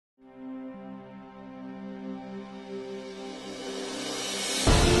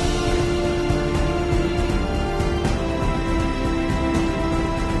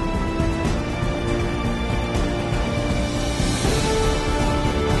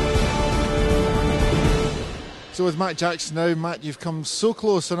So with Matt Jackson now, Matt, you've come so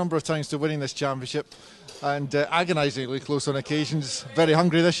close a number of times to winning this championship, and agonisingly close on occasions. Very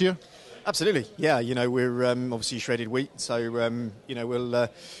hungry this year? Absolutely, yeah. You know, we're obviously shredded wheat, so you know,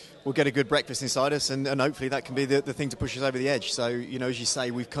 we'll get a good breakfast inside us, and hopefully that can be the thing to push us over the edge. So, you know, as you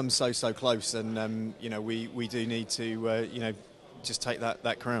say, we've come so close, and you know, we do need to you know, just take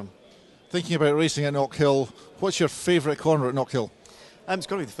that crown. Thinking about racing at Knockhill, what's your favourite corner at Knockhill? It's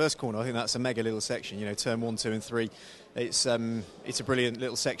got to be the first corner. I think that's a mega little section. You know, turn 1, 2, and 3. It's a brilliant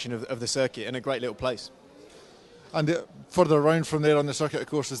little section of the circuit and a great little place. And further around from there on the circuit, of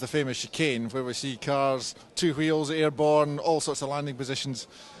course, is the famous chicane, where we see cars, 2 wheels, airborne, all sorts of landing positions.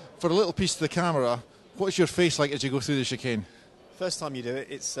 For a little piece to the camera, what's your face like as you go through the chicane? First time you do it,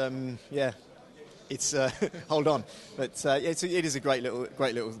 it's yeah, it's hold on, but it is a great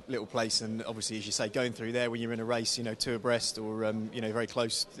little place, and obviously, as you say, going through there when you're in a race, you know, 2 abreast or you know, very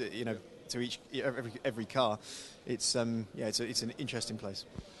close, you know, to every car, it's yeah, it's an interesting place.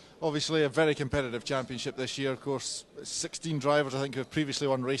 Obviously, a very competitive championship this year. Of course, 16 drivers, I think, who have previously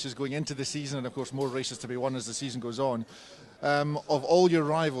won races going into the season, and of course, more races to be won as the season goes on. Of all your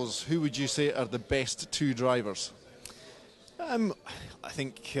rivals, who would you say are the best 2 drivers? I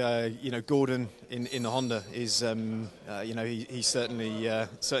think you know, Gordon in the Honda is you know, he's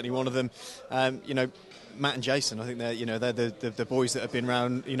certainly one of them. You know, Matt and Jason, I think they're the boys that have been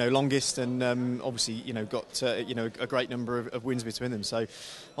around, you know, longest, and obviously, you know, got you know, a great number of wins between them. So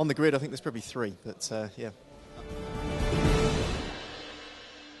on the grid, I think there's probably 3, but yeah.